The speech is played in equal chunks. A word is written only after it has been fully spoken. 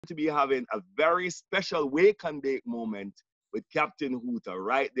to be having a very special wake and bake moment with Captain Hooter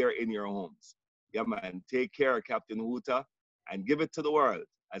right there in your homes. Yeah, man, take care, Captain Hooter, and give it to the world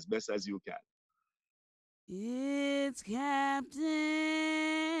as best as you can. It's Captain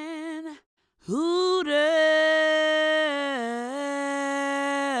Hooter.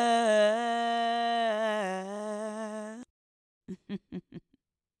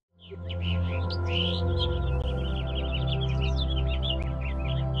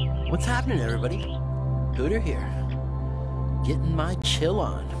 What's happening, everybody? Hooter here. Getting my chill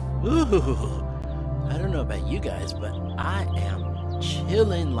on. Ooh, I don't know about you guys, but I am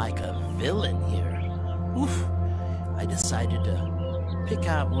chilling like a villain here. Oof. I decided to pick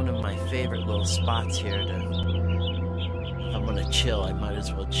out one of my favorite little spots here to, if I'm gonna chill, I might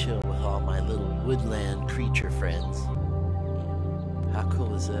as well chill with all my little woodland creature friends. How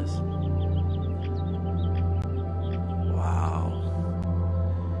cool is this? Wow.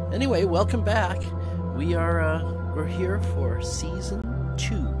 Anyway, welcome back. We're here for season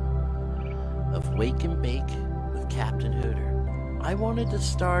 2 of Wake and Bake with Captain Hooter. I wanted to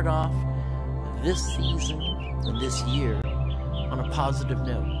start off this season and this year on a positive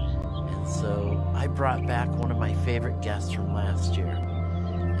note. And so I brought back one of my favorite guests from last year,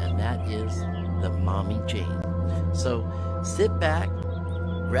 and that is the Mommy Jane. So sit back,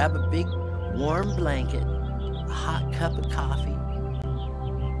 grab a big warm blanket, a hot cup of coffee,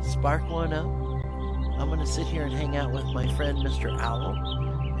 spark one up. I'm going to sit here and hang out with my friend Mr. Owl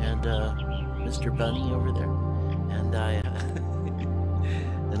and Mr. Bunny over there. And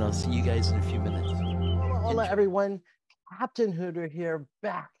and I'll see you guys in a few minutes. Hola, everyone. Captain Hooter here,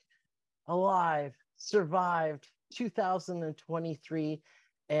 back, alive, survived 2023.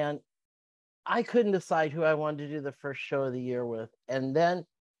 And I couldn't decide who I wanted to do the first show of the year with. And then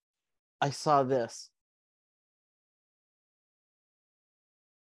I saw this.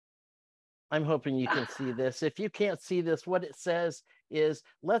 I'm hoping you can see this. If you can't see this, what it says is,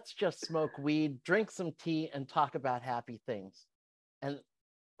 let's just smoke weed, drink some tea, and talk about happy things. And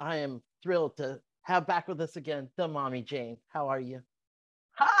I am thrilled to have back with us again, the Mommy Jane. How are you?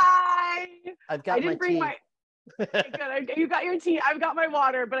 Hi. I've got my tea. Good. You got your tea. I've got my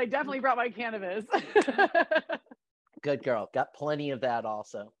water, but I definitely brought my cannabis. Good girl. Got plenty of that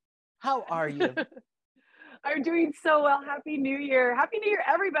also. How are you? I'm doing so well. Happy New Year. Happy New Year,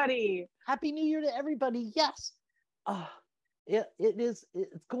 everybody. Happy New Year to everybody. Yes. It's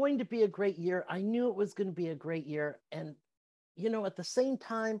going to be a great year. I knew it was going to be a great year. And, you know, at the same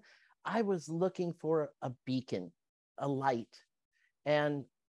time, I was looking for a beacon, a light. And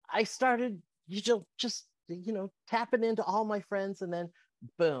I started just tapping into all my friends, and then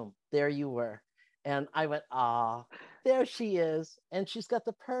boom, there you were. And I went, ah, there she is. And she's got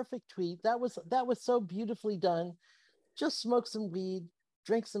the perfect tweet. That was so beautifully done. Just smoke some weed,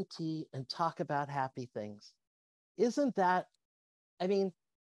 drink some tea, and talk about happy things. Isn't that, I mean,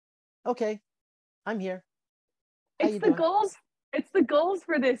 okay, I'm here. It's the goals. It's the goals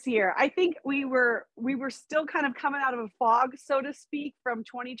for this year. I think we were still kind of coming out of a fog, so to speak, from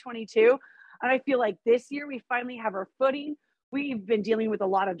 2022. And I feel like this year we finally have our footing. We've been dealing with a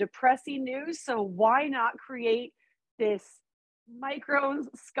lot of depressing news. So why not create this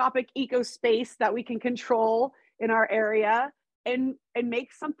microscopic eco space that we can control in our area and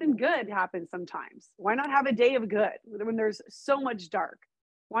make something good happen sometimes? Why not have a day of good when there's so much dark?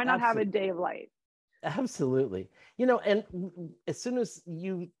 Why not have a day of light? Absolutely. You know, and as soon as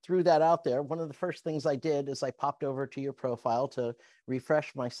you threw that out there, one of the first things I did is I popped over to your profile to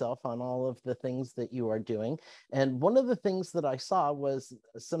refresh myself on all of the things that you are doing. And one of the things that I saw was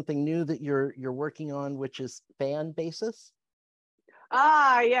something new that you're working on, which is fan bases.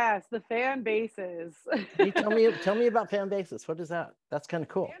 Ah, yes, the fan bases. Can you tell me about fan bases? What is that? That's kind of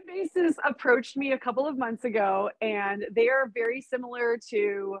cool. Fan bases approached me a couple of months ago, and they are very similar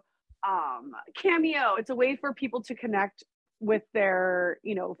to Cameo. It's a way for people to connect with their,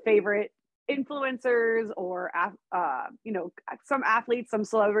 favorite influencers or, some athletes, some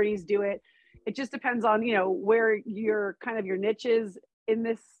celebrities do it. It just depends on, where your niche is in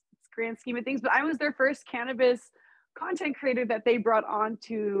this grand scheme of things. But I was their first cannabis content creator that they brought on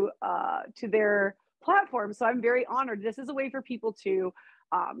to their platform. So I'm very honored. This is a way for people to,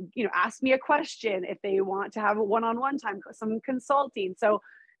 ask me a question if they want to have a one-on-one time, some consulting. So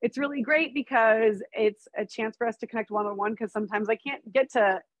it's really great because it's a chance for us to connect one-on-one, because sometimes I can't get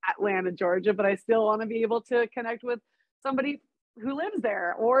to Atlanta, Georgia, but I still want to be able to connect with somebody who lives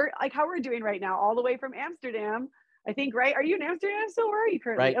there, or like how we're doing right now, all the way from Amsterdam, I think, right? Are you in Amsterdam still? Where are you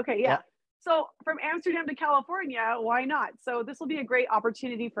currently? Right. Okay, yeah. So from Amsterdam to California, why not? So this will be a great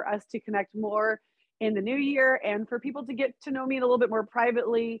opportunity for us to connect more in the new year, and for people to get to know me a little bit more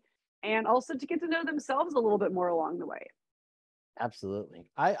privately, and also to get to know themselves a little bit more along the way. Absolutely.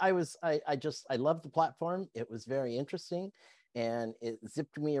 I loved the platform. It was very interesting, and it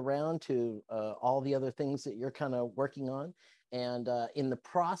zipped me around to all the other things that you're kind of working on. And in the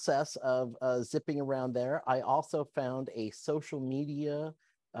process of zipping around there, I also found a social media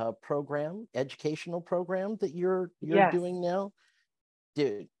program, educational program that you're Yes. doing now.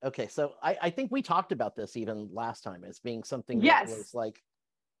 Dude, okay, so I think we talked about this even last time as being something that Yes. was like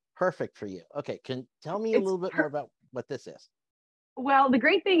perfect for you. Okay, can tell me a It's little bit more about what this is. Well, the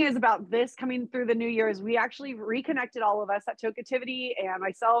great thing is about this coming through the new year is we actually reconnected, all of us at Tokativity and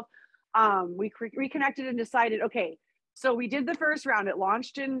myself. We reconnected and decided, okay, so we did the first round. It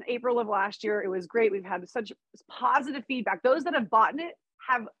launched in April of last year. It was great. We've had such positive feedback. Those that have bought it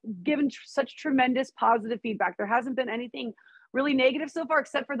have given such tremendous positive feedback. There hasn't been anything really negative so far,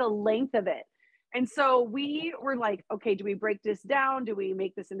 except for the length of it. And so we were like, okay, do we break this down? Do we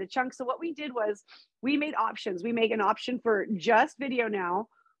make this into chunks? So what we did was we made options. We make an option for just video now,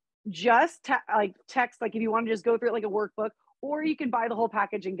 just like text, like if you want to just go through it like a workbook, or you can buy the whole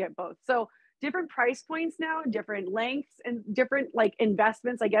package and get both. So different price points now, different lengths, and different like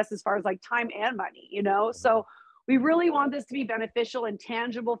investments, I guess, as far as like time and money, you know? So we really want this to be beneficial and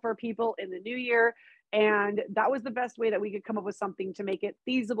tangible for people in the new year. And that was the best way that we could come up with something to make it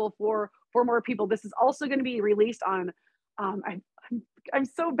feasible for more people. This is also going to be released on, I'm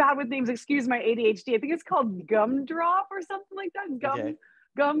so bad with names, excuse my ADHD. I think it's called Gumdrop or something like that.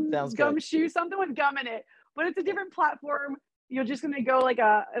 Gumshoe, something with gum in it. But it's a different platform. You're just going to go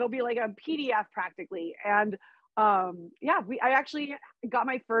it'll be like a PDF practically. And I actually got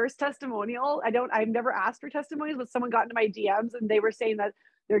my first testimonial. I've never asked for testimonials, but someone got into my DMs and they were saying that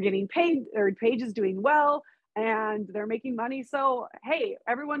they're getting paid, their page is doing well, and they're making money. So hey,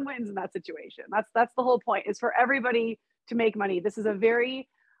 everyone wins in that situation. That's the whole point, is for everybody to make money. This is a very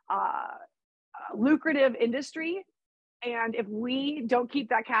lucrative industry, and if we don't keep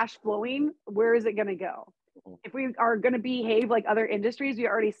that cash flowing, where is it going to go? If we are going to behave like other industries, we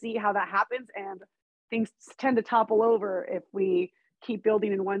already see how that happens, and things tend to topple over if we keep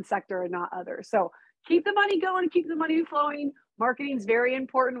building in one sector and not others. So keep the money going, keep the money flowing. Marketing is very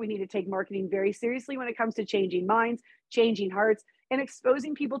important. We need to take marketing very seriously when it comes to changing minds, changing hearts, and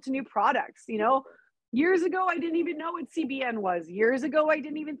exposing people to new products. You know, years ago, I didn't even know what CBN was. Years ago, I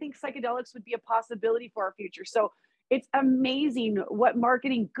didn't even think psychedelics would be a possibility for our future. So it's amazing what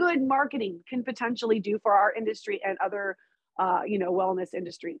good marketing can potentially do for our industry and other, wellness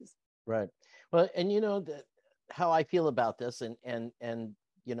industries. Right. Well, and how I feel about this, and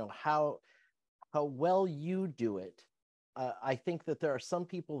how well you do it. I think that there are some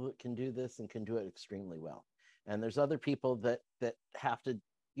people that can do this and can do it extremely well, and there's other people that have to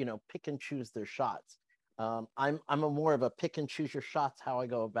pick and choose their shots. I'm a more of a pick and choose your shots how I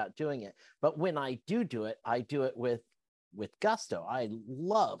go about doing it. But when I do it, I do it with gusto. I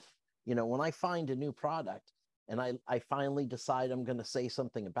love when I find a new product and I finally decide I'm going to say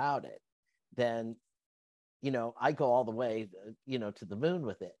something about it, then I go all the way to the moon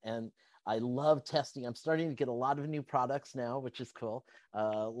with it. And I love testing. I'm starting to get a lot of new products now, which is cool.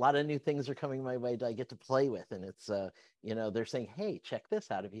 A lot of new things are coming my way that I get to play with. And it's, they're saying, hey, check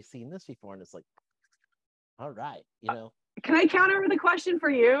this out. Have you seen this before? And it's like, all right, Can I counter with a question for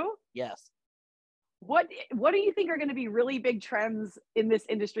you? Yes. What do you think are going to be really big trends in this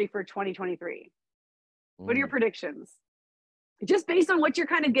industry for 2023? What are your predictions? Just based on what you're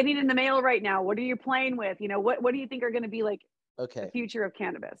kind of getting in the mail right now, what are you playing with? What do you think are going to be like the future of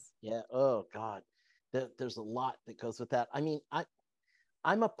cannabis? Yeah. Oh God, there's a lot that goes with that. I mean,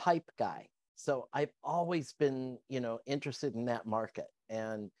 I'm a pipe guy, so I've always been, interested in that market.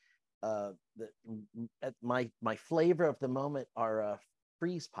 And my flavor of the moment are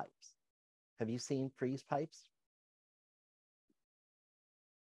freeze pipes. Have you seen freeze pipes?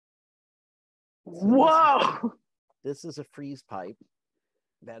 Whoa! This is a freeze pipe.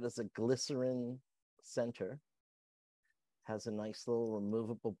 That is a glycerin center. Has a nice little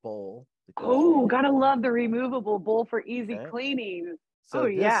removable bowl. Oh, gotta love the removable bowl for easy cleaning. So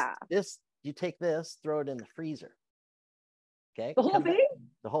yeah. This you take this, throw it in the freezer. Okay. The whole thing?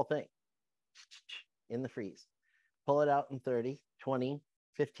 The whole thing. In the freeze. Pull it out in 30, 20,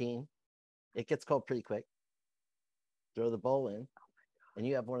 15. It gets cold pretty quick. Throw the bowl in, and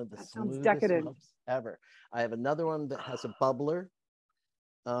you have one of the smoothest smokes ever. I have another one that has a bubbler.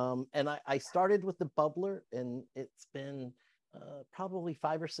 And I started with the bubbler, and it's been probably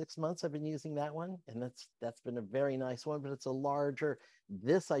 5 or 6 months I've been using that one, and that's been a very nice one, but it's a larger.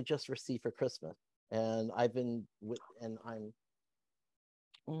 This I just received for Christmas, and I'm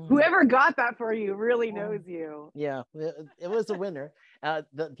Whoever got that for you really knows you. Yeah, it was a winner.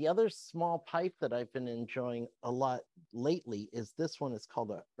 The other small pipe that I've been enjoying a lot lately is this one. It's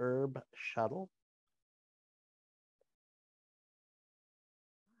called a herb shuttle.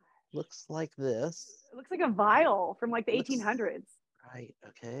 Looks like this. It looks like a vial from like the 1800s. Right.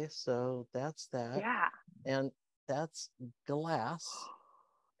 Okay. So that's that. Yeah. And that's glass.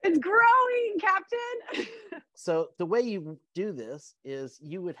 It's growing, Captain. So the way you do this is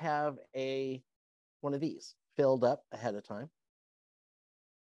you would have one of these filled up ahead of time.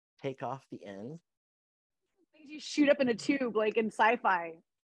 Take off the end. Things you shoot up in a tube like in sci-fi.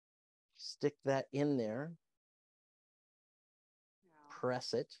 Stick that in there.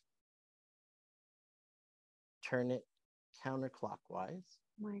 Press it. Turn it counterclockwise.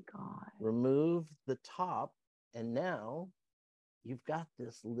 Oh my God. Remove the top, and now you've got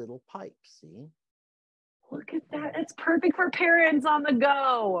this little pipe, see? Look at that. It's perfect for parents on the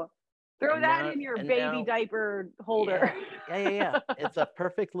go. Throw that in your baby diaper holder. Yeah. It's a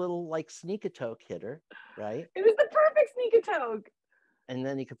perfect little like sneak-a-toke hitter, right? It is the perfect sneak-a-toke. And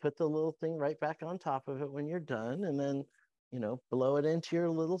then you can put the little thing right back on top of it when you're done, and then, blow it into your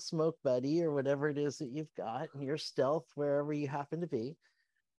little smoke buddy or whatever it is that you've got, and your stealth, wherever you happen to be.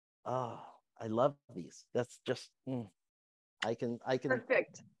 Oh, I love these. That's just, I can.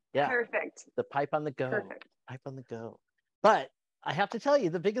 Perfect. Yeah. Perfect. The pipe on the go. Perfect. Pipe on the go. But I have to tell you,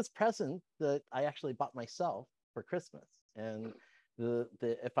 the biggest present that I actually bought myself for Christmas, and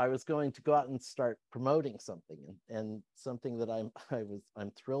if I was going to go out and start promoting something and something that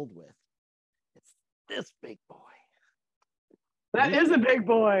I'm thrilled with, it's this big boy. That is a big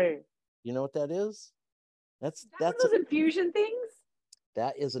boy. You know what that is? That's those infusion things?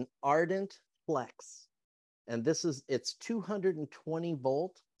 That is an Ardent Flex. And it's 220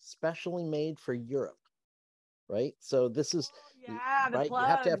 volt, specially made for Europe. Right? So this is the right. plugs, you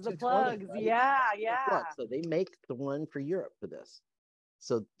have to have the 220, plugs. right? Yeah. So they make the one for Europe for this.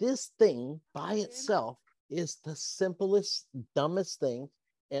 So this thing by itself is the simplest, dumbest thing.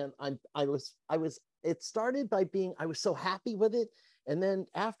 And it started by I was so happy with it. And then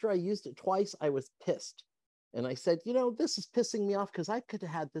after I used it twice, I was pissed. And I said, this is pissing me off because I could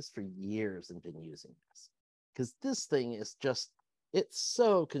have had this for years and been using this. Because this thing is it's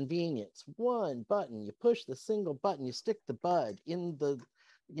so convenient. It's one button. You push the single button, you stick the bud in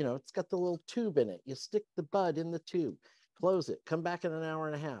it's got the little tube in it. You stick the bud in the tube, close it, come back in an hour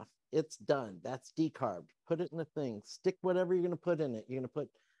and a half. It's done. That's decarbed. Put it in the thing. Stick whatever you're going to put in it. You're going to put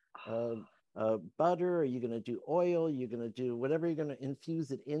butter, or you're going to do oil. You're going to do whatever you're going to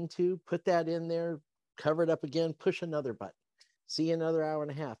infuse it into. Put that in there, cover it up again, push another button. See another hour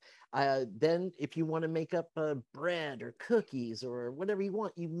and a half. Then if you want to make up bread or cookies or whatever you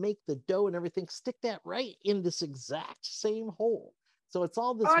want, you make the dough and everything, stick that right in this exact same hole. So it's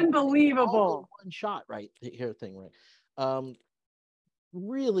all this unbelievable one shot right here thing, right?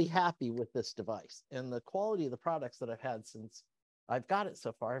 Really happy with this device, and the quality of the products that I've had since I've got it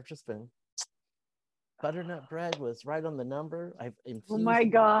so far have just been butternut bread was right on the number. I've infused. Oh my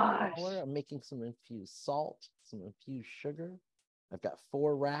gosh! I'm making some infused salt, some infused sugar. I've got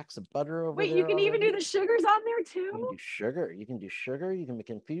 4 racks of butter over there. Wait, you can even do the sugars on there too? You can do sugar. You can do sugar. You can make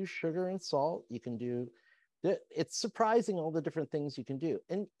infused sugar and salt. You can do. It's surprising all the different things you can do.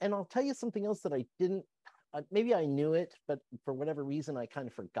 And I'll tell you something else that I didn't. Maybe I knew it, but for whatever reason I kind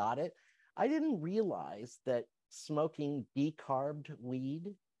of forgot it. I didn't realize that smoking decarbed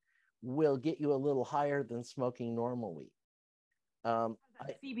weed will get you a little higher than smoking normal weed.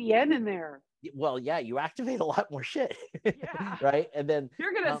 CBN in there. Well, yeah, you activate a lot more shit. Yeah. Right. And then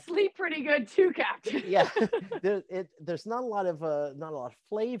you're gonna sleep pretty good too, Captain. Yeah. There's not a lot of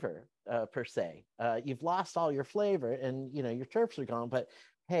flavor per se. You've lost all your flavor, and your terps are gone. But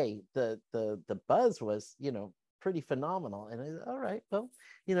hey, the buzz was pretty phenomenal. And all right, well,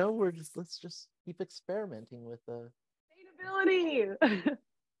 let's just keep experimenting with sustainability.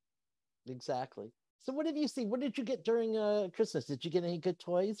 Exactly. So what have you seen? What did you get during Christmas? Did you get any good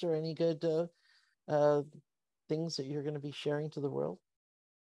toys or any good things that you're going to be sharing to the world?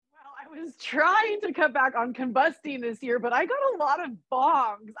 Well, I was trying to cut back on combusting this year, but I got a lot of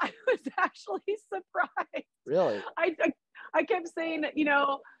bongs. I was actually surprised. Really? I kept saying, I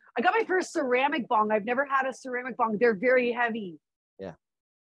got my first ceramic bong. I've never had a ceramic bong. They're very heavy. Yeah.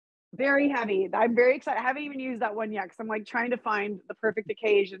 Very heavy. I'm very excited. I haven't even used that one yet because I'm like trying to find the perfect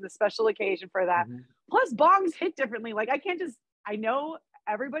occasion, the special occasion for that. Mm-hmm. Plus, bongs hit differently. Like I know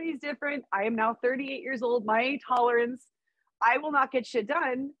everybody's different. I am now 38 years old. My tolerance, I will not get shit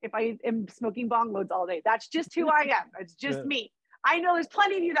done if I am smoking bong loads all day. That's just who I am. It's just me. I know there's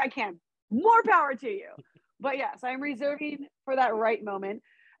plenty of you that can. More power to you. But yes, I'm reserving for that right moment.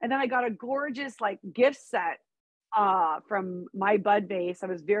 And then I got a gorgeous like gift set from my bud base. I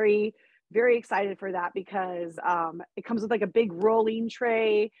was very, very excited for that because it comes with like a big rolling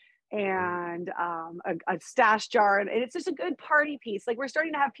tray and a stash jar. And it's just a good party piece. Like we're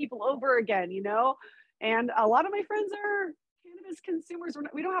starting to have people over again, you know? And a lot of my friends are cannabis consumers.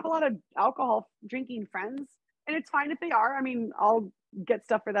 We don't have a lot of alcohol drinking friends. And it's fine if they are. I mean, I'll get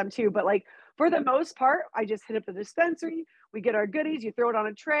stuff for them too. But like for the most part, I just hit up the dispensary. We get our goodies. You throw it on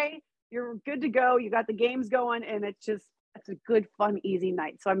a tray. You're good to go. You got the games going, and it's a good, fun, easy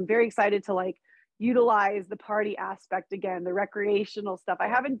night. So I'm very excited to like utilize the party aspect again, the recreational stuff. I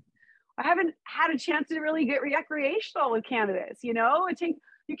haven't had a chance to really get recreational with cannabis. You know,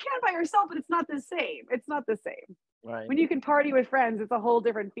 you can by yourself, but it's not the same. It's not the same. Right. When you can party with friends, it's a whole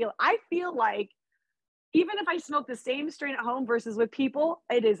different feel. I feel like even if I smoke the same strain at home versus with people,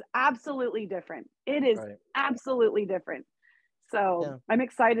 it is absolutely different. It is absolutely different. So I'm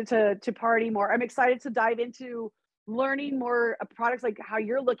excited to party more. I'm excited to dive into learning more products like how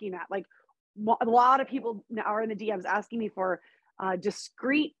you're looking at. Like a lot of people now are in the DMs asking me for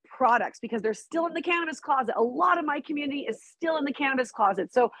discrete products because they're still in the cannabis closet. A lot of my community is still in the cannabis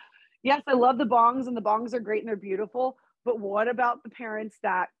closet. So yes, I love the bongs and the bongs are great and they're beautiful. But what about the parents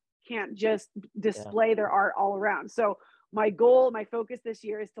that can't just display their art all around? So my goal, my focus this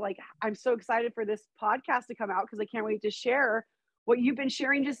year is to like, I'm so excited for this podcast to come out because I can't wait to share what you've been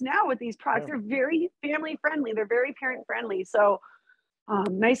sharing just now with these products. They're very family friendly. They're very parent friendly. So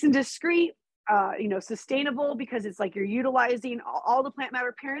nice and discreet, you know, sustainable because it's like you're utilizing all the plant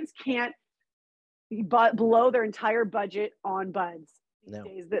matter. Parents can't blow their entire budget on buds these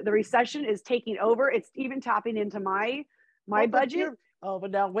days. The recession is taking over. It's even tapping into my budget.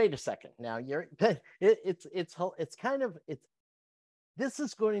 But now wait a second. Now it's kind of this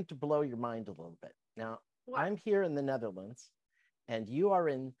is going to blow your mind a little bit. Now I'm here in the Netherlands, and you are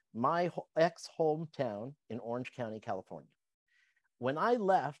in my ex-hometown in Orange County, California. When I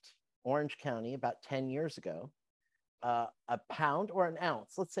left Orange County about 10 years ago, a pound or an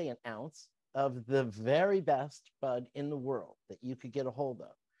ounce, let's say an ounce, of the very best bud in the world that you could get a hold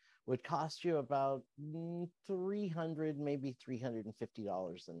of would cost you about $300, maybe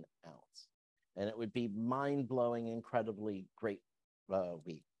 $350 an ounce. And it would be mind-blowing, incredibly great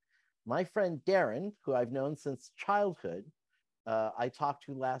weed. My friend Darren, who I've known since childhood, I talked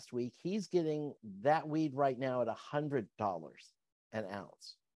to last week, he's getting that weed right now at $100 an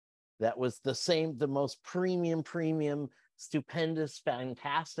ounce. That was the most premium, stupendous,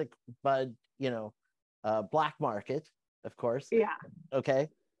 fantastic bud, you know, black market, of course. Yeah. Okay.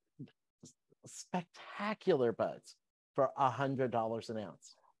 Spectacular buds for $100 an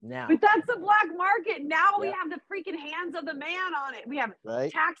ounce. Now, but that's the black market. Now we have the freaking hands of the man on it. We have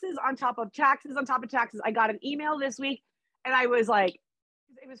taxes on top of taxes on top of taxes. I got an email this week and I was like,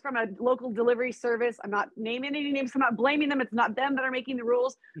 it was from a local delivery service. I'm not naming any names. I'm not blaming them. It's not them that are making the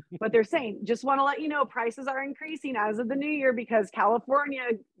rules, but they're saying, just want to let you know, prices are increasing as of the new year because California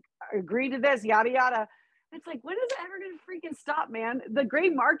agreed to this, yada, yada. It's like, when is it ever going to freaking stop, man? The gray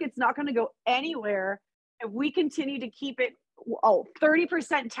market's not going to go anywhere if we continue to keep it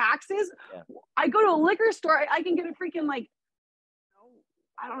 30% taxes. I go to a liquor store, I can get a freaking like,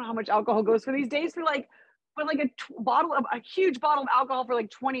 I don't know how much alcohol goes for these days for like, but like a huge bottle of alcohol for like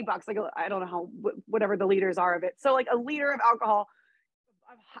 $20. Like, I don't know how, whatever the liters are of it. So like a liter of alcohol,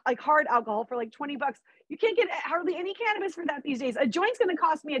 like hard alcohol for like $20. You can't get hardly any cannabis for that these days. A joint's going to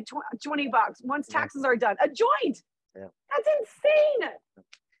cost me $20 once taxes are done. A joint. Yeah. That's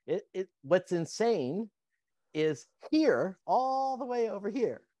insane. What's insane is here, all the way over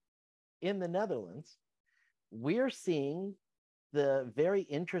here in the Netherlands, we're seeing the very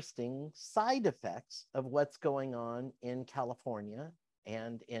interesting side effects of what's going on in California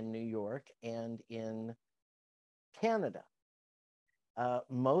and in New York and in Canada.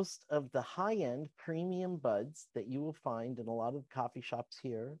 Most of the high-end premium buds that you will find in a lot of coffee shops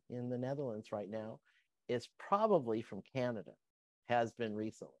here in the Netherlands right now is probably from Canada, has been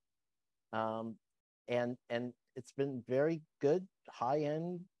recently. And it's been very good,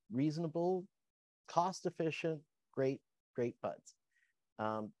 high-end, reasonable, cost-efficient, great buds.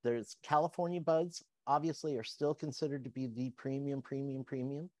 There's California buds, obviously, are still considered to be the premium.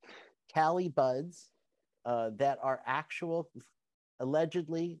 Cali buds that are actual,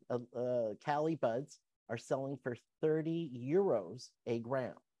 allegedly, Cali buds are selling for 30 euros a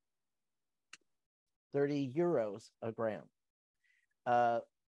gram. 30 euros a gram.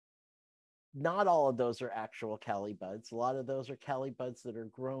 Not all of those are actual Cali buds. A lot of those are Cali buds that are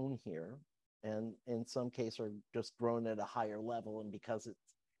grown here, and in some cases are just grown at a higher level, and because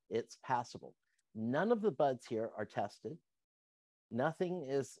it's passable. None of the buds here are tested. Nothing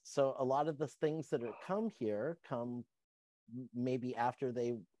is, so a lot of the things that are come here come maybe after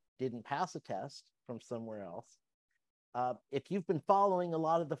they didn't pass a test from somewhere else. If you've been following a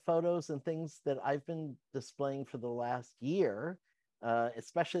lot of the photos and things that I've been displaying for the last year,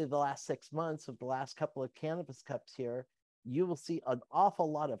 especially the last 6 months of the last couple of cannabis cups here, you will see an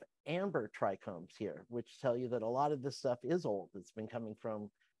awful lot of amber trichomes here, which tell you that a lot of this stuff is old. It's been coming from,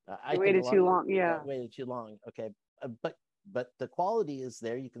 I think waited too long. Yeah. Waited too long. Okay. But the quality is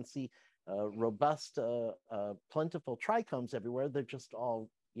there. You can see robust, plentiful trichomes everywhere. They're just all,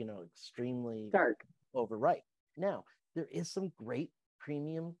 extremely Dark. overripe. Now, there is some great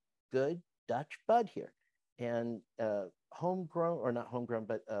premium, good Dutch bud here, and homegrown, or not homegrown,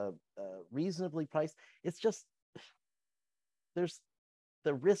 but reasonably priced. It's just, there's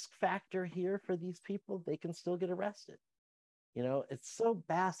the risk factor here for these people. They can still get arrested. It's so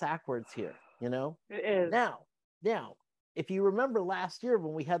bass backwards here. It is. Now, if you remember last year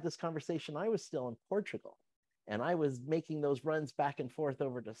when we had this conversation, I was still in Portugal, and I was making those runs back and forth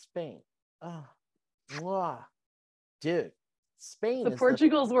over to Spain. Oh, mwah. Dude, Spain so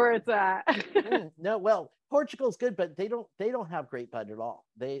Portugal's where it's at. No, well, Portugal's good, but they don't have great bud at all.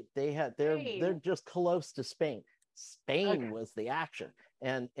 They're just close to Spain. Spain was the action,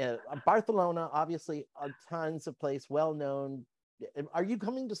 and Barcelona, obviously, tons of place, well known. Are you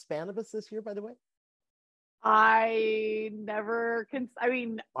coming to Cannabis this year, by the way? I never can. I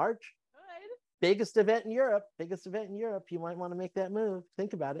mean, March. Good. Biggest event in Europe. You might want to make that move.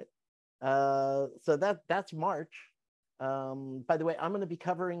 Think about it. So that's March. By the way, I'm going to be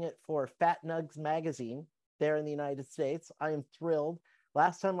covering it for Fat Nugs magazine there in the United States. I am thrilled.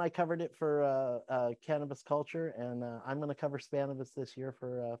 Last time I covered it for Cannabis Culture, and I'm going to cover Cannabis this year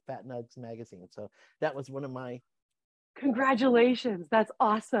for Fat Nugs magazine. So that was one of my. Congratulations! That's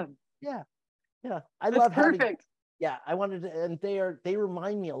awesome. Yeah. I That's love perfect. I wanted to, and they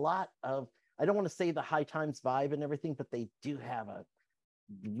remind me a lot of. I don't want to say the High Times vibe and everything, but they do have a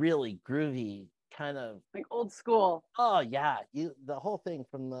really groovy kind of like old school. Oh yeah, the whole thing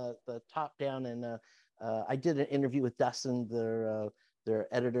from the top down. And I did an interview with Dustin, their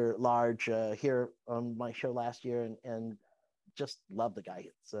editor at large, here on my show last year, and just love the guy.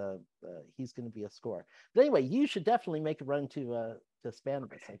 It's he's going to be a score. But anyway, you should definitely make a run to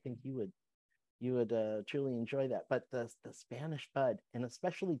Cannabis. I think you would truly enjoy that. But the Spanish bud, and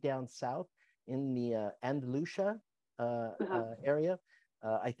especially down south in the Andalusia area.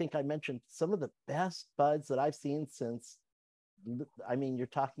 I think I mentioned some of the best buds that I've seen since, I mean, you're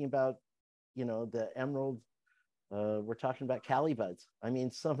talking about, the emerald, we're talking about Cali buds. I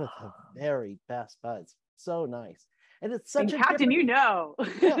mean, some of the very best buds. So nice. And it's such Captain, yeah.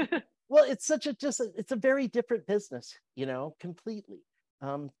 Well, it's it's a very different business, completely.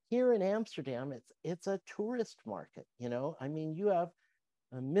 Here in Amsterdam, it's a tourist market, I mean, you have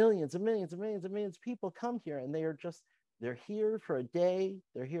millions and millions and millions and millions of people come here, and they're here for a day.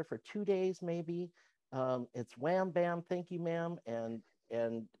 They're here for 2 days, maybe. It's wham bam, thank you, ma'am. And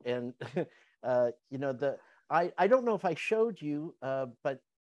I don't know if I showed you, but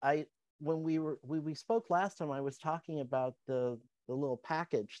when we spoke last time, I was talking about the little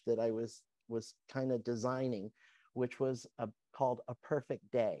package that I was kind of designing, which was called A Perfect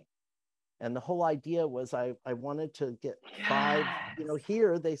Day. And the whole idea was I wanted to get 5,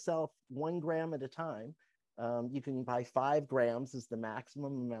 here they sell 1 gram at a time. You can buy 5 grams is the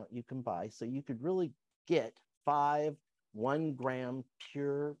maximum amount you can buy. So you could really get 5 1-gram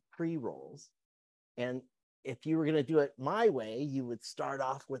pure pre-rolls. And if you were going to do it my way, you would start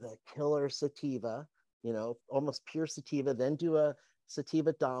off with a killer sativa, almost pure sativa, then do a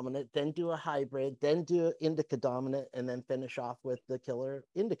sativa dominant, then do a hybrid, then do an indica dominant, and then finish off with the killer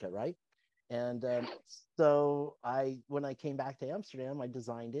indica, right? And so when I came back to Amsterdam, I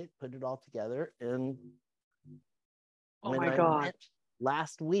designed it, put it all together, and oh my God. I went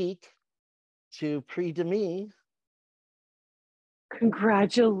last week to Prix d'Ami.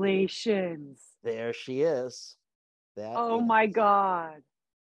 Congratulations. There she is. Oh my God.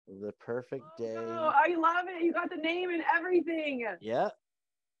 The perfect day. No, I love it. You got the name and everything. Yeah.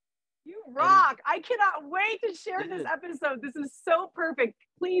 You rock. I cannot wait to share this episode. This is so perfect.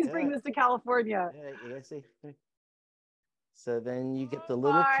 Please bring this to California. Yeah, see. So then you get the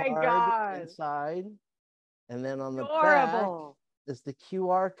little card inside, and then on the back is the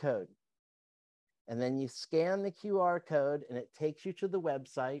QR code. And then you scan the QR code, and it takes you to the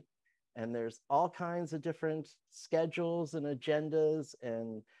website, and there's all kinds of different schedules and agendas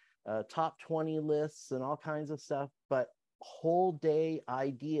and top 20 lists and all kinds of stuff, but whole day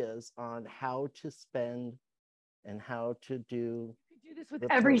ideas on how to spend and how to do. You could do this with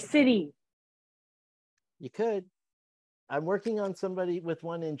every city. You could. I'm working on somebody with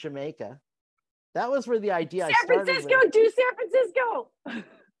one in Jamaica. That was where the idea I San started Francisco, with. do San Francisco.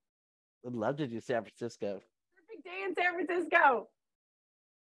 I'd love to do San Francisco. Perfect day in San Francisco.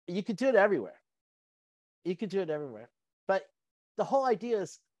 You could do it everywhere. You could do it everywhere. But the whole idea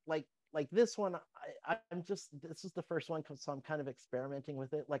is like this one, I'm just, this is the first one, so I'm kind of experimenting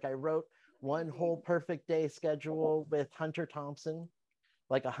with it. Like I wrote one whole perfect day schedule with Hunter Thompson,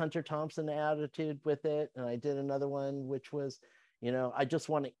 like a Hunter Thompson attitude with it. And I did another one, which was, you know, I just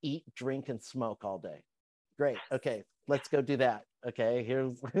want to eat, drink, and smoke all day. Great. Okay, let's go do that. Okay,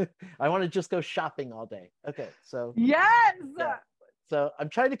 here's, I want to just go shopping all day. Okay, so. Yes. Yeah. So I'm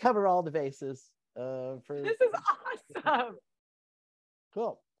trying to cover all the bases. This is awesome.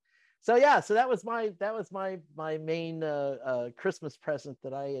 Cool. So yeah, so that was my main Christmas present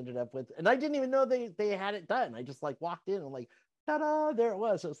that I ended up with, and I didn't even know they had it done. I just like walked in and like, ta-da, there it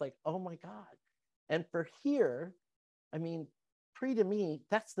was. It was like, oh my god. And for here, I mean, to me,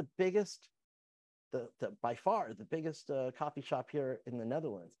 that's the biggest, the by far the biggest coffee shop here in the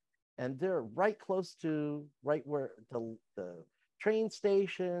Netherlands, and they're right close to right where the train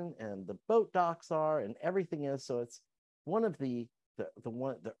station and the boat docks are and everything is. So it's one of the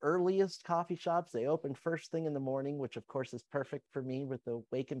earliest coffee shops. They open first thing in the morning, which of course is perfect for me with the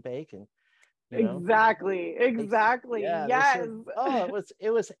wake and bake. And you know, exactly. yeah, Yes.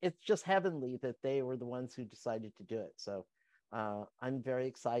 It's just heavenly that they were the ones who decided to do it. So I'm very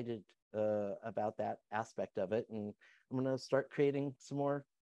excited about that aspect of it, and I'm going to start creating some more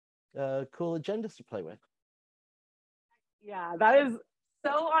cool agendas to play with. Yeah, that is so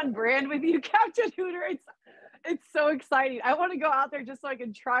on brand with you, Captain Hooter. It's so exciting. I want to go out there just so I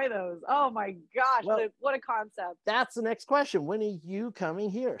can try those. Oh my gosh, Well, what a concept. That's the next question. When are you coming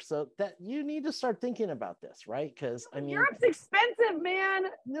here? So that you need to start thinking about this, right? Because I mean, Europe's expensive, man.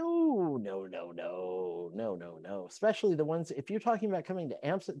 No. Especially the ones, if you're talking about coming to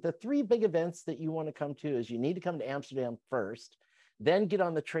Amsterdam, the three big events that you want to come to is you need to come to Amsterdam first, then get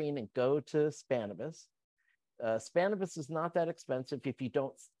on the train and go to Cannabis. Cannabis is not that expensive if you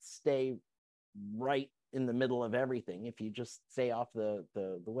don't stay right in the middle of everything. If you just stay off the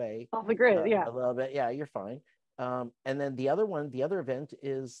way, off the grid, yeah, a little bit, yeah, you're fine. And then the other event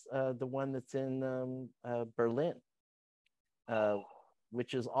is the one that's in Berlin,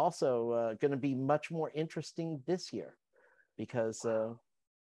 which is also going to be much more interesting this year because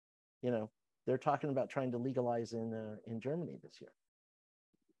you know, they're talking about trying to legalize in Germany this year.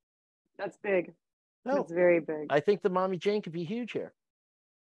 That's big. No, that's very big. I think the Mommy Jane could be huge here.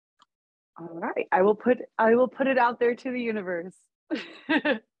 All right, I will put it out there to the universe.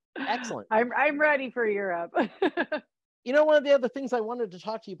 Excellent. I'm ready for Europe. You know, one of the other things I wanted to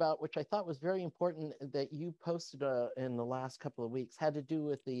talk to you about, which I thought was very important that you posted in the last couple of weeks, had to do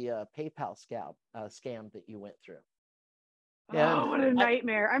with the PayPal scam that you went through. And what a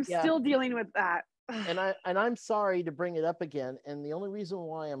nightmare! I'm still dealing with that. And I'm sorry to bring it up again. And the only reason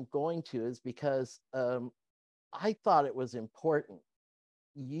why I'm going to is because I thought it was important.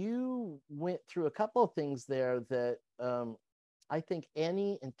 You went through a couple of things there that I think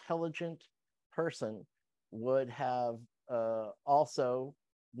any intelligent person would have also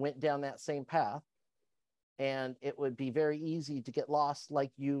went down that same path, and it would be very easy to get lost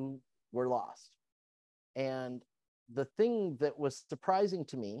like you were lost. And the thing that was surprising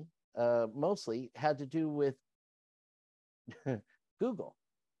to me mostly had to do with Google.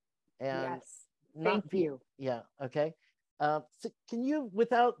 And yes, thank you. Yeah, okay. So can you,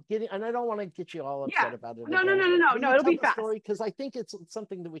 without getting, and I don't want to get you all upset about it. No, it'll be fast. Because I think it's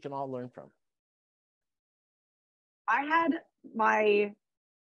something that we can all learn from. I had my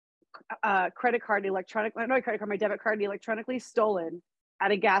my debit card electronically stolen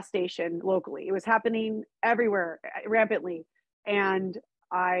at a gas station locally. It was happening everywhere rampantly. And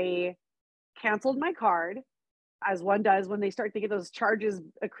I canceled my card, as one does when they start thinking those charges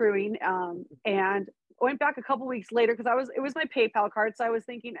accruing, and went back a couple weeks later because it was my PayPal card. So I was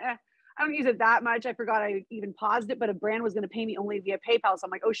thinking, I don't use it that much. I forgot I even paused it, but a brand was going to pay me only via PayPal. So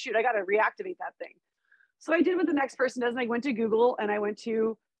I'm like, oh shoot, I got to reactivate that thing. So I did what the next person does. And I went to Google and I went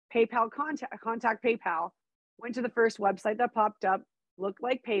to PayPal contact PayPal, went to the first website that popped up, looked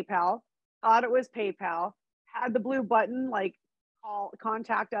like PayPal, thought it was PayPal, had the blue button, like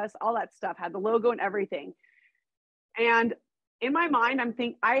contact us, all that stuff, had the logo and everything. And in my mind, I'm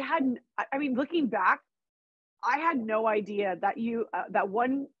thinking, looking back, I had no idea that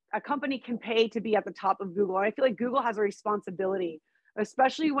a company can pay to be at the top of Google. And I feel like Google has a responsibility,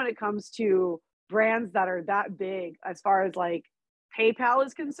 especially when it comes to brands that are that big as far as like PayPal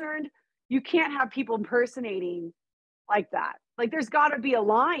is concerned. You can't have people impersonating like that. Like there's got to be a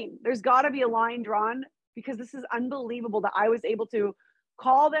line. There's got to be a line drawn because this is unbelievable that I was able to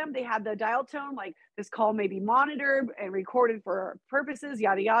call them. They had the dial tone, like this call may be monitored and recorded for purposes,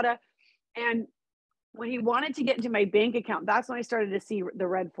 yada, yada. And when he wanted to get into my bank account, that's when I started to see the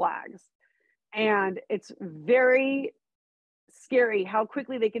red flags. And it's very scary how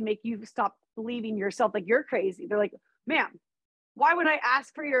quickly they can make you stop believing yourself like you're crazy. They're like, ma'am, why would I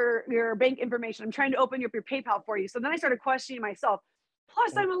ask for your bank information? I'm trying to open up your PayPal for you. So then I started questioning myself.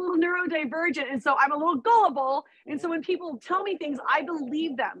 Plus, I'm a little neurodivergent, and so I'm a little gullible. And so when people tell me things, I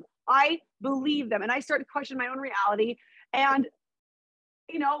believe them. And I started questioning my own reality. And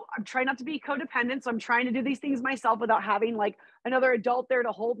I'm trying not to be codependent, so I'm trying to do these things myself without having like another adult there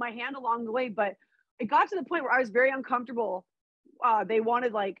to hold my hand along the way. But it got to the point where I was very uncomfortable. They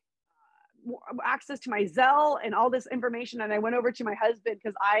wanted like access to my Zelle and all this information, and I went over to my husband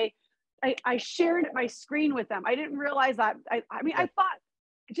because I shared my screen with them. I didn't realize that. I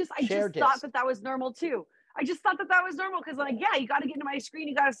just thought that was normal too. I just thought that was normal because like, yeah, you got to get into my screen,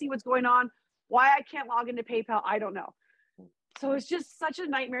 you got to see what's going on. Why I can't log into PayPal, I don't know. So it's just such a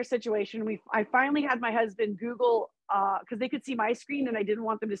nightmare situation. I finally had my husband Google because they could see my screen, and I didn't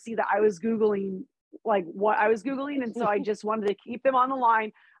want them to see that I was Googling like what I was Googling. And so I just wanted to keep them on the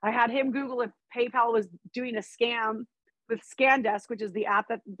line. I had him Google if PayPal was doing a scam with ScanDesk, which is the app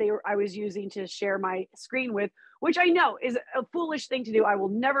that I was using to share my screen with, which I know is a foolish thing to do. I will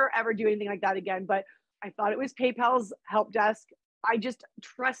never, ever do anything like that again. But I thought it was PayPal's help desk. I just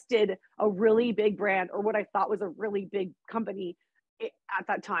trusted a really big brand, or what I thought was a really big company at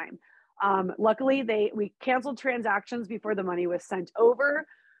that time. Luckily, we canceled transactions before the money was sent over,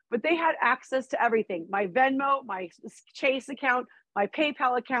 but they had access to everything: my Venmo, my Chase account, my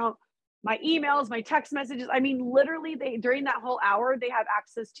PayPal account, my emails, my text messages. I mean, literally, during that whole hour, they had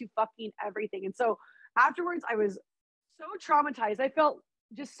access to fucking everything. And so afterwards, I was so traumatized. I felt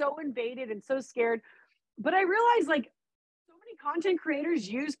just so invaded and so scared. But I realized, like, so many content creators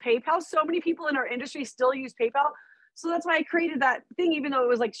use PayPal. So many people in our industry still use PayPal. So that's why I created that thing, even though it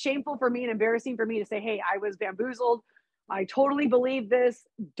was like shameful for me and embarrassing for me to say, hey, I was bamboozled. I totally believe this.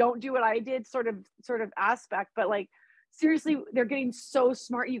 Don't do what I did, sort of aspect. But like, seriously, they're getting so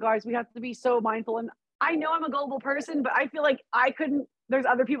smart, you guys. We have to be so mindful. And I know I'm a global person, but I feel like there's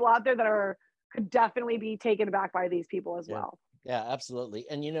other people out there that could definitely be taken aback by these people as well. Yeah, absolutely.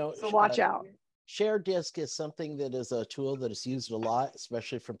 And so watch out. Share disk is something that is a tool that is used a lot,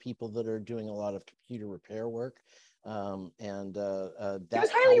 especially from people that are doing a lot of computer repair work. That it was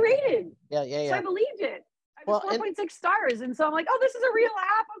highly rated. Yeah. So I believed it. I was 4.6 stars. And so I'm like, oh, this is a real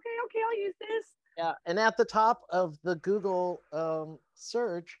app. Okay, I'll use this. Yeah. And at the top of the Google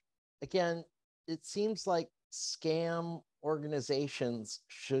search, again, it seems like scam organizations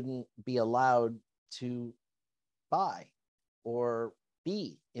shouldn't be allowed to buy or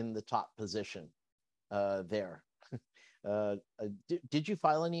be in the top position there. Did you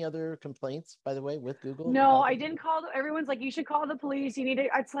file any other complaints, by the way, with Google? No, I didn't call. Everyone's like, you should call the police. You need to.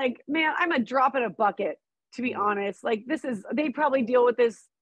 It's like, man, I'm a drop in a bucket, to be honest. Like, they probably deal with this.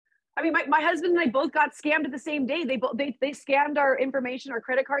 I mean, my husband and I both got scammed at the same day. They scammed our information, our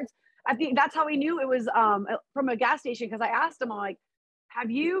credit cards. I think that's how we knew it was from a gas station, because I asked him, I'm like,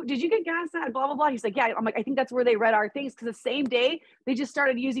 did you get gas at blah, blah, blah? He's like, yeah. I'm like, I think that's where they read our things, because the same day they just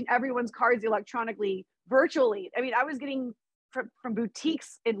started using everyone's cards electronically, virtually. I mean, I was getting from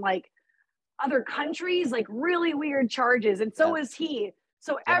boutiques in like other countries, like really weird charges. And so is he.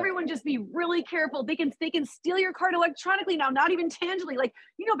 So everyone just be really careful. They can steal your card electronically now, not even tangibly. Like,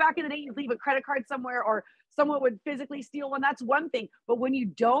 back in the day, you'd leave a credit card somewhere or someone would physically steal one. That's one thing. But when you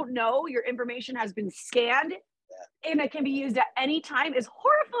don't know your information has been scanned and it can be used at any time, is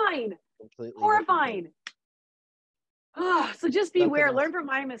horrifying. Completely horrifying. So just beware. Learn from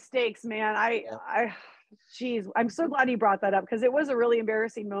my mistakes, man. Geez, I'm so glad you brought that up, because it was a really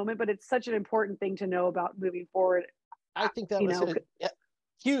embarrassing moment, but it's such an important thing to know about moving forward. I think that was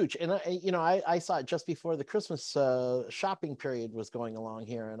huge. And I saw it just before the Christmas shopping period was going along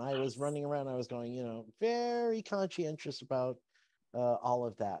here, and I was running around. I was going, very conscientious about all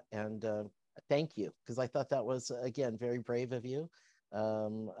of that. And thank you, because I thought that was, again, very brave of you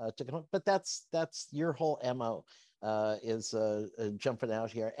to come. But that's your whole MO is jumping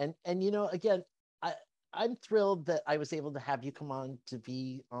out here. And again, I'm thrilled that I was able to have you come on to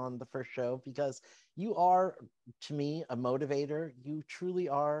be on the first show, because you are, to me, a motivator. You truly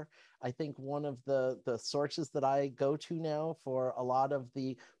are, I think, one of the sources that I go to now for a lot of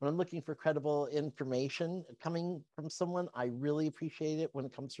when I'm looking for credible information coming from someone. I really appreciate it when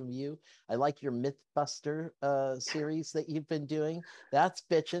it comes from you. I like your Mythbuster series that you've been doing. That's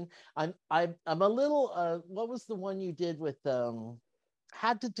bitchin'. I'm a little, what was the one you did with,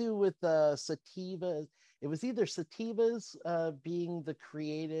 had to do with sativas. It was either sativas being the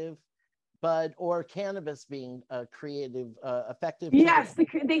creative bud or cannabis being creative, effective. Yes,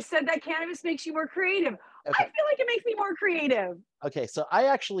 they said that cannabis makes you more creative. Okay. I feel like it makes me more creative. Okay, so I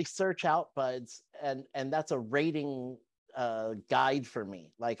actually search out buds, and that's a rating guide for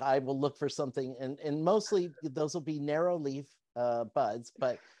me. Like I will look for something, and mostly those will be narrow leaf buds,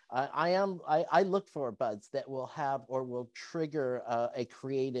 but I look for buds that will have or will trigger a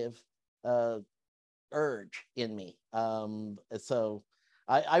creative urge in me. So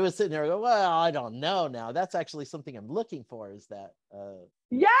I was sitting there and go, well, I don't know now. That's actually something I'm looking for, is that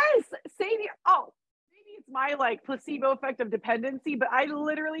Yes, same here. Oh, maybe it's my like placebo effect of dependency, but I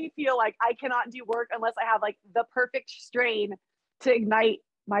literally feel like I cannot do work unless I have like the perfect strain to ignite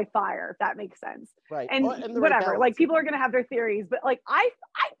my fire, if that makes sense. right. And And the right whatever, balance. like people are gonna have their theories, but like I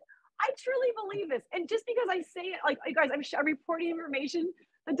truly believe this. And just because I say it, like you guys, I'm reporting information,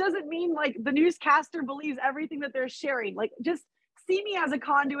 that doesn't mean like the newscaster believes everything that they're sharing. Like just see me as a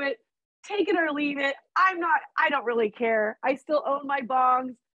conduit, take it or leave it. I don't really care. I still own my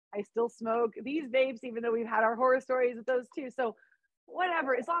bongs. I still smoke these vapes, even though we've had our horror stories with those too. So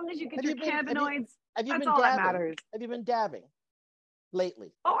whatever, as long as you get your cannabinoids, that's all that matters. Have you been dabbing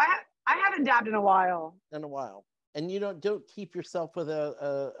lately? Oh, I haven't dabbed in a while. And you don't keep yourself with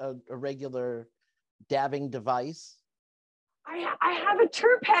a regular dabbing device? I have a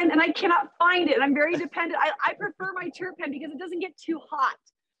terp pen and I cannot find it. And I'm very dependent. I prefer my terp pen because it doesn't get too hot.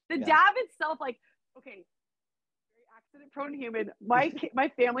 The dab itself, like, okay, very accident prone human. My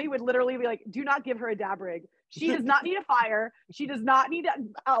family would literally be like, do not give her a dab rig. She does not need a fire. She does not need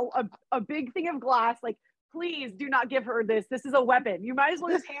a big thing of glass. Like, please do not give her this. This is a weapon. You might as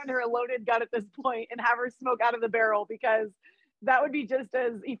well just hand her a loaded gun at this point and have her smoke out of the barrel, because that would be just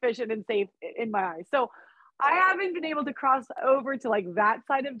as efficient and safe in my eyes. So I haven't been able to cross over to like that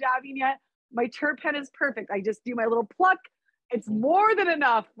side of dabbing yet. My terp pen is perfect. I just do my little pluck. It's more than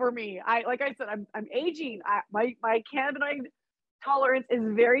enough for me. Like I said, I'm aging. My cannabinoid tolerance is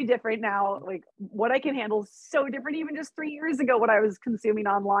very different now. Like what I can handle is so different. Even just 3 years ago, what I was consuming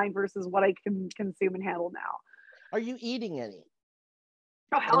online versus what I can consume and handle now. Are you eating any?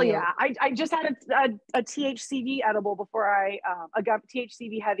 Oh hell yeah! I just had a THCV edible before a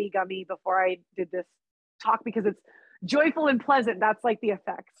THCV heavy gummy before I did this talk, because it's joyful and pleasant. That's like the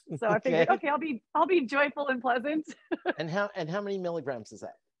effects. So I figured, okay, I'll be joyful and pleasant. And how many milligrams is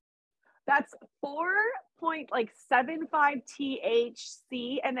that? That's 4.75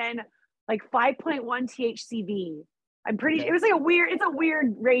 THC and then like 5.1 THCV. I'm pretty. It was like it's a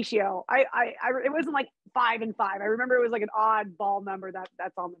weird ratio. It wasn't like 5 and 5. I remember it was like an odd ball number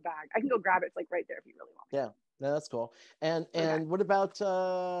that's on the bag. I can go grab it. It's like right there if you really want. Yeah. No, that's cool. And what about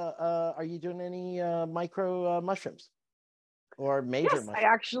are you doing any micro mushrooms or major mushrooms? I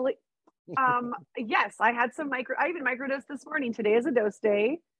actually yes, I had some I even microdosed this morning. Today is a dose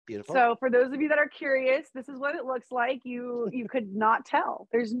day. Beautiful. So for those of you that are curious, this is what it looks like. You could not tell.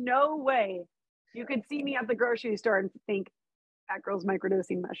 There's no way you could see me at the grocery store and think that girl's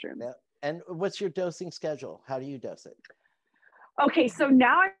microdosing mushrooms. Yeah. And what's your dosing schedule? How do you dose it? Okay, so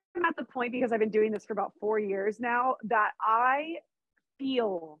now I'm at the point, because I've been doing this for about 4 years now, that I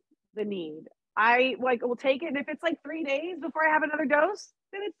feel the need. I will take it, and if it's like 3 days before I have another dose,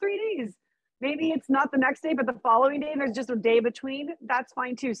 then it's 3 days. Maybe it's not the next day, but the following day, and there's just a day between. That's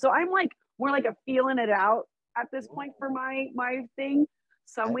fine too. So I'm like more like a feeling it out at this point for my thing.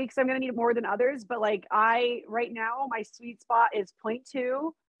 Some weeks I'm gonna need more than others, but like right now my sweet spot is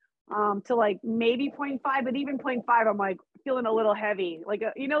 0.2 to like maybe 0.5, but even 0.5 I'm like feeling a little heavy, like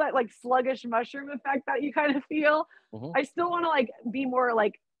that like sluggish mushroom effect that you kind of feel. I still want to like be more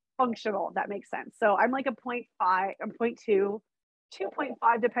like functional, if that makes sense. So I'm like a 0.5, a 0.2,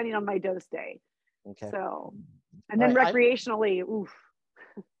 2.5 depending on my dose day. Okay. So, and then recreationally, oof.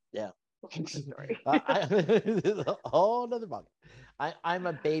 Yeah. Story. A whole nother bug. I'm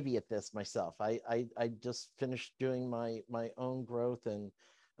a baby at this myself. I just finished doing my own growth and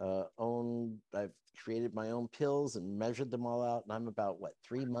I've created my own pills and measured them all out, and I'm about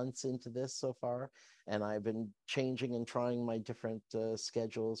 3 months into this so far, and I've been changing and trying my different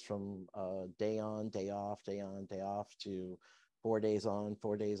schedules from day on, day off, day on, day off, to 4 days on,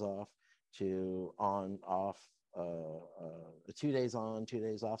 4 days off, to on, off, 2 days on, 2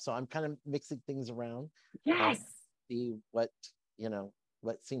 days off. So I'm kind of mixing things around. Yes. See what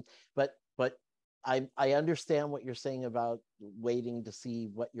seems, but I understand what you're saying about waiting to see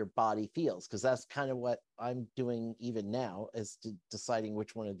what your body feels, because that's kind of what I'm doing even now, is deciding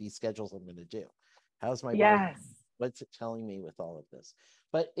which one of these schedules I'm going to do. How's my body? What's it telling me with all of this?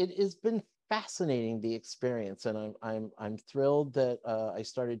 but it has been fascinating, the experience, and I'm thrilled that I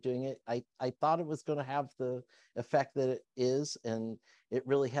started doing it. I thought it was going to have the effect that it is, and it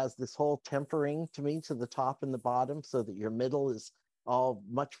really has this whole tempering to me to the top and the bottom, so that your middle is all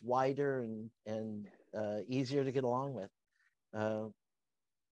much wider and easier to get along with.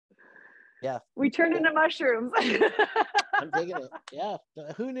 Yeah, we turned into mushrooms. I'm digging it. Yeah,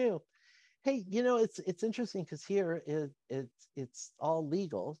 who knew? Hey, it's interesting because here it's all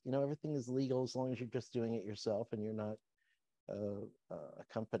legal. Everything is legal as long as you're just doing it yourself and you're not a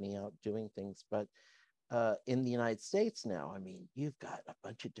company out doing things. But in the United States now, I mean, you've got a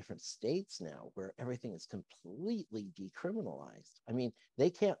bunch of different states now where everything is completely decriminalized. I mean, they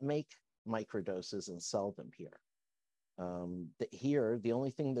can't make microdoses and sell them here. Here, the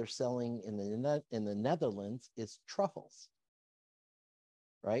only thing they're selling in the Netherlands is truffles.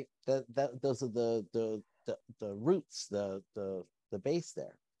 Right, those are the roots, the base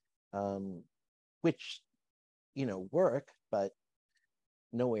there, which work, but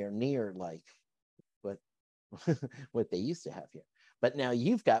nowhere near like what what they used to have here. But now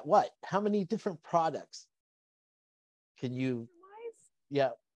you've got what? How many different products can you? Yeah,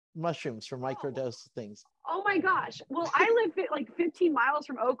 mushrooms for microdose things. Oh my gosh! Well, I live like 15 miles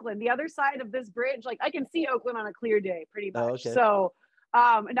from Oakland, the other side of this bridge. Like I can see Oakland on a clear day, pretty much. Oh, okay. So.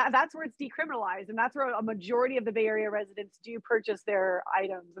 And that's where it's decriminalized, and that's where a majority of the Bay Area residents do purchase their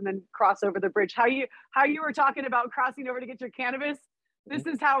items and then cross over the bridge. How you were talking about crossing over to get your cannabis? This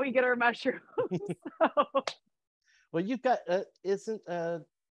is how we get our mushrooms. Well, you've got isn't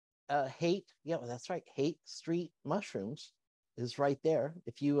Hate? Yeah, well, that's right. Hate Street Mushrooms is right there.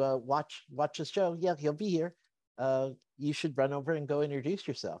 If you watch the show, yeah, he'll be here. You should run over and go introduce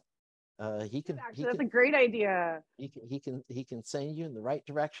yourself. That's a great idea. He can send you in the right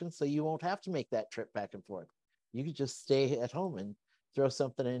direction, so you won't have to make that trip back and forth. You can just stay at home and throw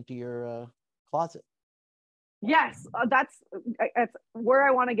something into your closet. Yes, that's where I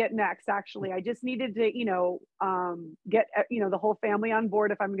want to get next. Actually, I just needed to, get the whole family on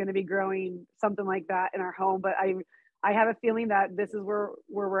board if I'm going to be growing something like that in our home. But I have a feeling that this is where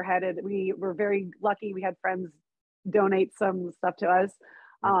we're headed. We were very lucky. We had friends donate some stuff to us.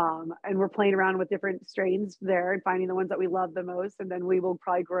 And we're playing around with different strains there and finding the ones that we love the most. And then we will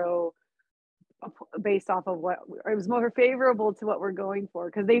probably grow based off of what it was more favorable to what we're going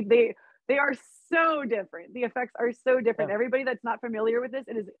for. Cause they are so different. The effects are so different. Yeah. Everybody that's not familiar with this,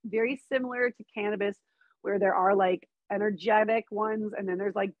 it is very similar to cannabis, where there are like energetic ones. And then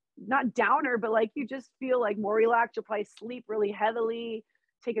there's like, not downer, but like, you just feel like more relaxed. You'll probably sleep really heavily,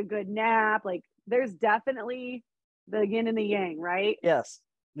 take a good nap. Like there's definitely the yin and the yang, right? Yes,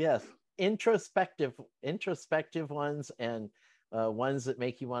 introspective ones, and ones that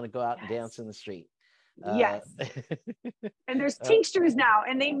make you want to go out and dance in the street. Yes. And there's tinctures now,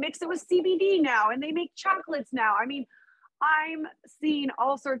 and they mix it with CBD now, and they make chocolates now. I mean, I'm seeing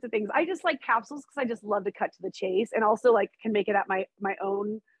all sorts of things. I just like capsules because I just love to cut to the chase, and also like can make it at my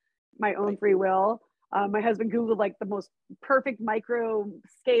own free will. My husband Googled like the most perfect micro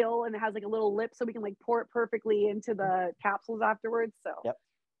scale, and it has like a little lip so we can like pour it perfectly into the capsules afterwards. So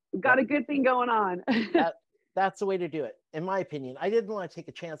we've got a good thing going on. That's the way to do it, in my opinion. I didn't want to take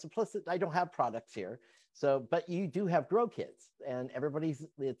a chance, and plus I don't have products here. So, but you do have grow kits, and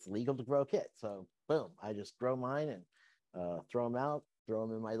it's legal to grow kits. So boom, I just grow mine and throw them out, throw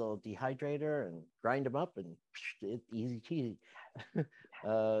them in my little dehydrator and grind them up, and it's easy cheesy.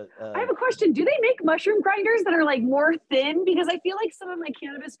 I have a question. Do they make mushroom grinders that are like more thin? Because I feel like some of my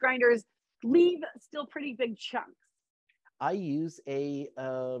cannabis grinders leave still pretty big chunks. I use a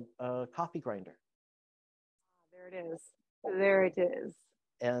coffee grinder. There it is.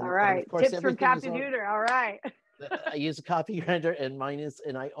 And, all right. And of course, tips from Captain Hooter. All right. I use a coffee grinder, and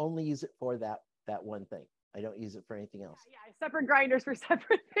I only use it for that one thing. I don't use it for anything else. Yeah, separate grinders for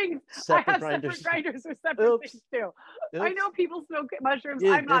separate things. Separate grinders for separate things too. Oops. I know people smoke mushrooms.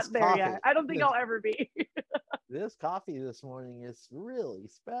 Dude, I'm not there yet. I don't think I'll ever be. This coffee this morning is really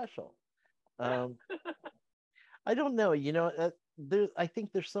special. I don't know. I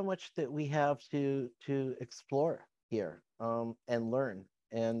think there's so much that we have to explore here and learn.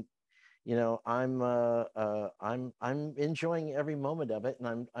 And I'm enjoying every moment of it,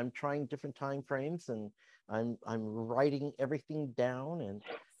 and I'm trying different time frames, and I'm writing everything down, and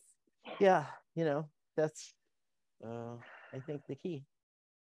that's I think the key.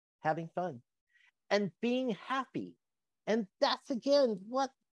 Having fun and being happy. And that's again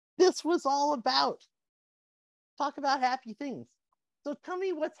what this was all about. Talk about happy things. So tell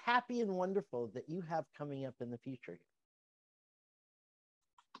me what's happy and wonderful that you have coming up in the future.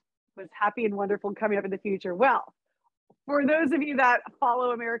 What's happy and wonderful coming up in the future? Well, For those of you that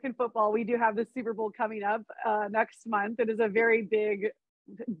follow American football, we do have the Super Bowl coming up next month. It is a very big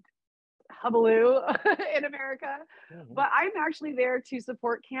hullabaloo in America. Mhm. But I'm actually there to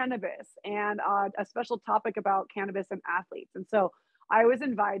support cannabis and a special topic about cannabis and athletes. And so I was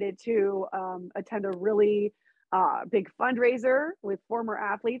invited to attend a really big fundraiser with former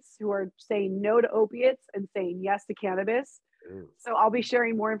athletes who are saying no to opiates and saying yes to cannabis. Ooh. So I'll be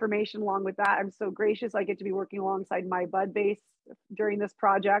sharing more information along with that. I'm so gracious. I get to be working alongside my bud base during this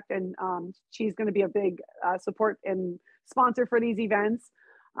project, and she's going to be a big support and sponsor for these events.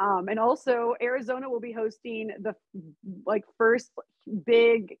 And also, Arizona will be hosting the first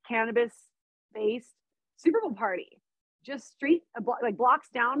big cannabis-based Super Bowl party, just blocks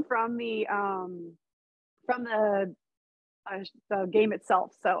down from the game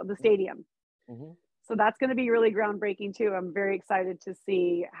itself, so the stadium. Mm-hmm. So that's going to be really groundbreaking too. I'm very excited to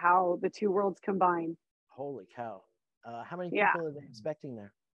see how the two worlds combine. Holy cow! How many people are they expecting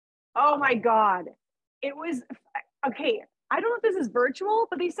there? Oh my God, it was okay. I don't know if this is virtual,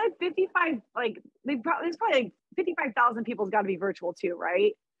 but they said 55. There's probably like 55,000 people's got to be virtual too,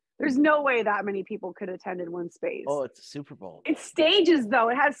 right? There's no way that many people could attend in one space. Oh, it's a Super Bowl. It's stages though.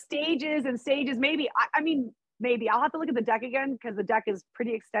 It has stages and stages. Maybe maybe I'll have to look at the deck again because the deck is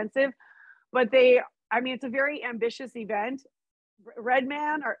pretty extensive. But it's a very ambitious event.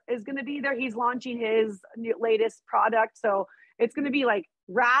 Redman is going to be there. He's launching his latest product. So it's going to be like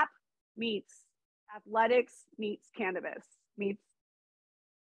rap meets athletics meets cannabis meets.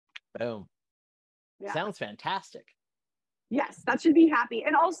 Boom. Yeah. Sounds fantastic. Yes, that should be happy.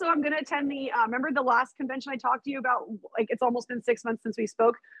 And also I'm going to attend remember the last convention I talked to you about? Like, it's almost been 6 months since we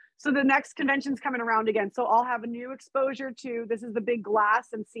spoke. So the next convention's coming around again. So I'll have a new exposure to, this is the big glass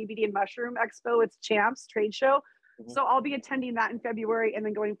and CBD and mushroom expo. It's Champs trade show. Mm-hmm. So I'll be attending that in February and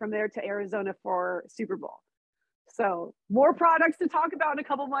then going from there to Arizona for Super Bowl. So more products to talk about in a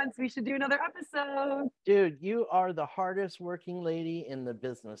couple months. We should do another episode. Dude, you are the hardest working lady in the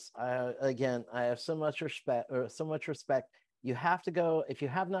business. I have so much respect. You have to go. If you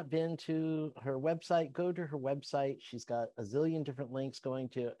have not been to her website, go to her website. She's got a zillion different links going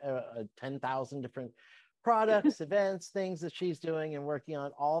to 10,000 different products, events, things that she's doing and working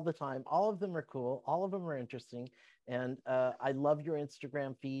on all the time. All of them are cool. All of them are interesting. And I love your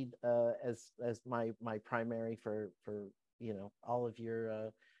Instagram feed as my primary for all of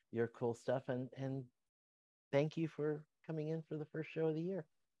your cool stuff. And thank you for coming in for the first show of the year.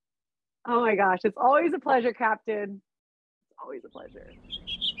 Oh my gosh, it's always a pleasure, Captain. Always a pleasure.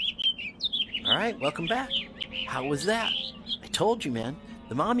 All right, welcome back. How was that? I told you, man.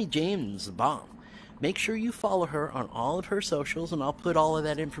 The Mommy Jane is the bomb. Make sure you follow her on all of her socials, and I'll put all of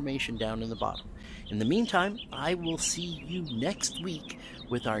that information down in the bottom. In the meantime, I will see you next week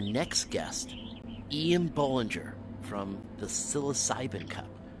with our next guest, Ian Bollinger from the Psilocybin Cup.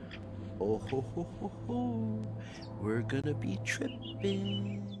 Oh, ho, ho, ho, ho. We're gonna be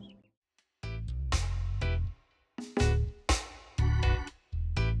tripping.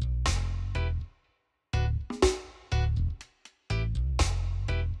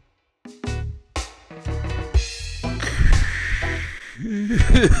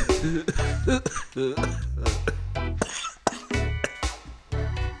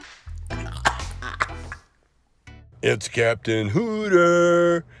 It's Captain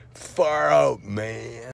Hooter. Far out, man.